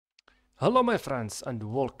Hello my friends and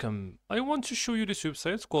welcome. I want to show you this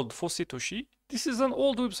website called Faucetoshi. This is an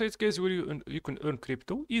old website guys where you can earn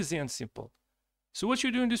crypto easy and simple. So what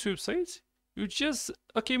you do in this website, you just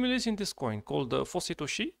accumulate in this coin called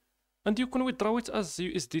Faucetoshi and you can withdraw it as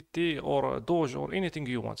USDT or Doge or anything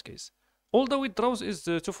you want guys. All the withdrawals is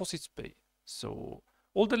to Faucetpay. So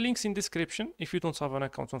all the links in description if you don't have an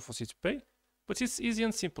account on Faucetpay, but it's easy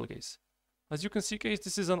and simple guys. As you can see guys,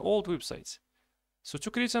 this is an old website. So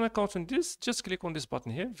to create an account on this, just click on this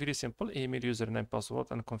button here. Very simple. Email, username, password,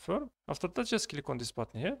 and confirm. After that, just click on this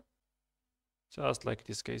button here. Just like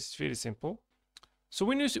this, guys. It's very simple. So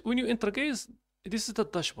when you enter, guys, this is the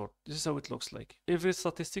dashboard. This is how it looks like. Every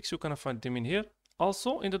statistics, you can find them in here.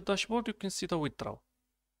 Also, in the dashboard, you can see the withdrawal.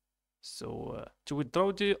 So to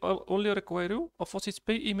withdraw, they only require you a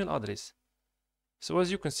Faucetpay email address. So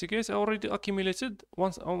as you can see, guys, I already accumulated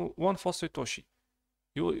one Faucetoshi.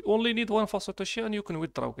 You only need one Faucetoshi and you can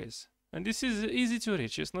withdraw guys. And this is easy to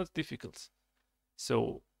reach, it's not difficult.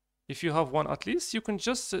 So if you have one at least, you can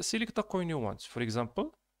just select the coin you want. For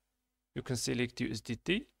example, you can select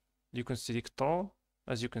USDT, you can select Tron,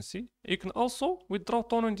 as you can see. You can also withdraw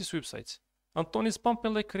Tron on this website. And Tron is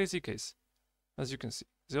pumping like crazy guys, as you can see,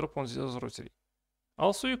 0.003.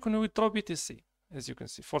 Also you can withdraw BTC, as you can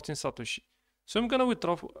see, 14 Satoshi. So I'm gonna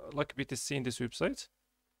withdraw like BTC in this website.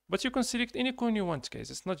 But you can select any coin you want,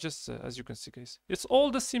 guys. It's not just, as you can see, guys. It's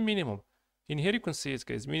all the same minimum. In here, you can see it,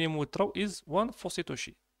 guys. Minimum withdrawal is 1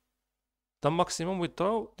 Faucetoshi. The maximum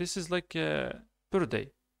withdrawal, this is like per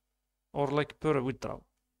day. Or like per withdrawal.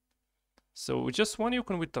 So just one, you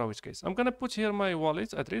can withdraw it, guys. I'm going to put here my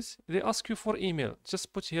wallet address. They ask you for email.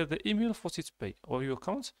 Just put here the email Faucetpay or your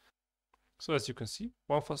account. So as you can see,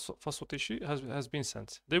 1 Faucetoshi has been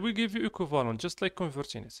sent. They will give you equivalent, just like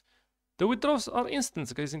converting it. The withdrawals are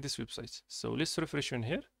instant, guys, in this website. So let's refresh in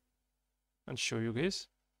here and show you guys.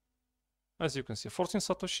 As you can see, 14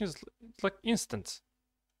 Satoshi is like instant.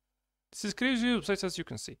 This is crazy website, as you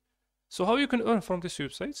can see. So how you can earn from this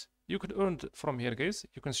website? You can earn from here, guys.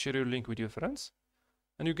 You can share your link with your friends.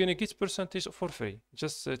 And you're going to get percentage for free.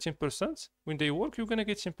 Just 10%. When they work, you're going to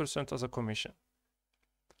get 10% as a commission.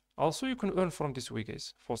 Also, you can earn from this way,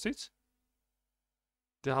 guys. Faucets.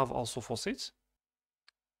 They have also faucets.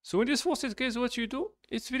 So in this faucet, guys, what you do,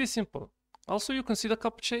 it's very simple. Also, you can see the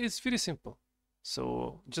captcha is very simple.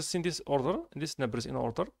 So just in this order, this numbers in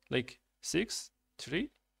order, like 6, 3,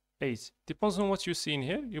 8. Depends on what you see in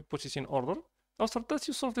here, you put it in order. After that,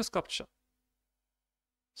 you solve this captcha.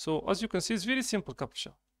 So as you can see, it's very simple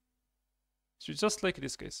captcha. So just like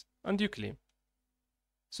this, guys, and you claim.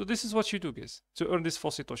 So this is what you do, guys, to earn this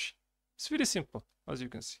Faucetoshi. It's very simple, as you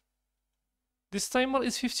can see. This timer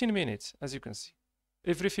is 15 minutes, as you can see.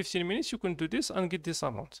 Every 15 minutes, you can do this and get this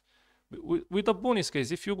amount. With a bonus,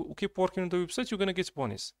 guys, if you keep working on the website, you're going to get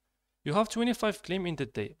bonus. You have 25 claim in the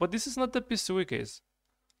day. But this is not the best way, guys.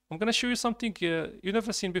 I'm going to show you something you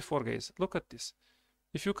never seen before, guys. Look at this.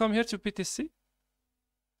 If you come here to BTC,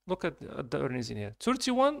 look at the earnings in here.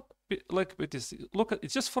 31, like BTC. Look at it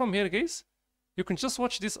just from here, guys. You can just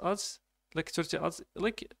watch these ads, like 30 ads,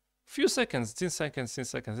 like few seconds, 10 seconds, 10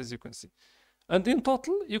 seconds, as you can see. And in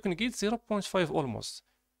total, you can get 0.5 almost.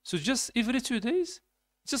 So just every 2 days,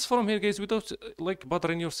 just from here, guys, without like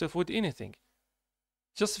bothering yourself with anything.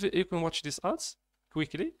 Just you can watch these ads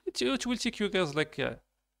quickly. It will take you guys like,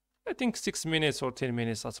 I think 6 minutes or 10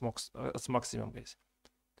 minutes at maximum, guys.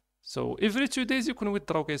 So every 2 days, you can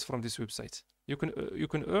withdraw, guys, from this website. You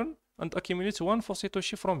can earn and accumulate 1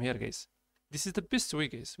 Faucetoshi from here, guys. This is the best way,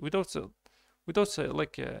 guys, without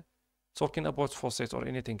talking about faucet or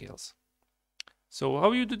anything else. So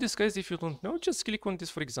how you do this, guys, if you don't know, just click on this,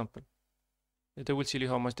 for example. They will tell you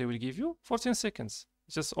how much they will give you for 10 seconds.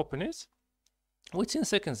 Just open it. Wait 10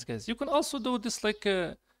 seconds, guys. You can also do this like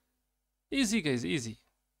easy, guys, easy.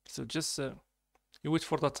 So just you wait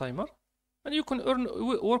for the timer. And you can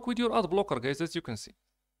work with your ad blocker, guys, as you can see.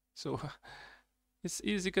 So it's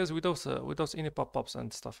easy, guys, without any pop-ups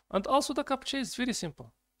and stuff. And also the captcha is very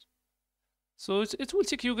simple. So it will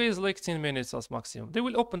take you guys like 10 minutes as maximum. They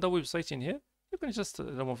will open the website in here. You can just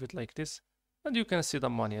remove it like this. And you can see the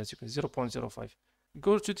money, as you can see, 0.05.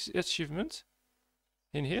 Go to this achievement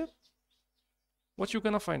in here. What you're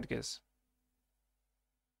gonna find, guys?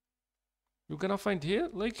 You're gonna find here,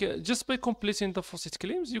 like just by completing the faucet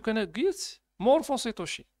claims, you're gonna get more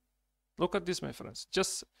Faucetoshi. Look at this, my friends.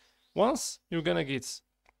 Just once, you're gonna get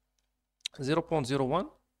 0.01,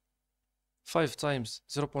 5 times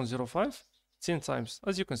 0.05, 10 times,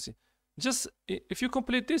 as you can see. Just if you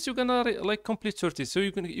complete this, you're gonna like complete 30. So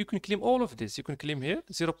you can claim all of this. You can claim here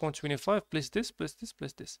 0.25 plus this plus this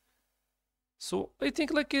plus this. So I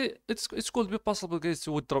think like it's could be possible, guys,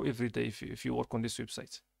 to withdraw every day if you work on this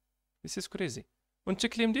website. This is crazy. When to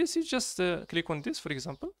claim this, you just click on this, for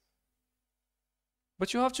example.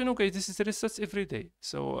 But you have to know, guys, this is resets every day.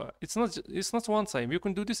 So it's not one time. You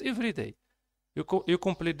can do this every day. You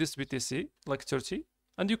complete this BTC like 30,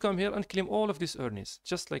 and you come here and claim all of these earnings,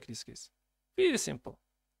 just like this case. Very simple.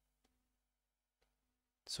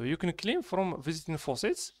 So you can claim from visiting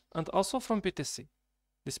faucets and also from BTC.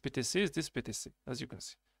 This BTC is this BTC, as you can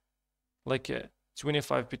see. Like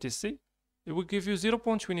 25 BTC, it will give you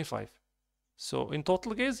 0.25. So in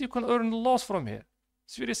total, guys, you can earn a lot from here.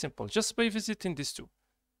 It's very simple, just by visiting these two.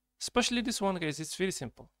 Especially this one, guys, it's very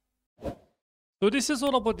simple. So this is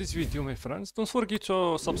all about this video, my friends. Don't forget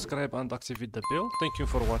to subscribe and activate the bell. Thank you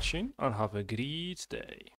for watching and have a great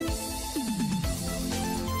day.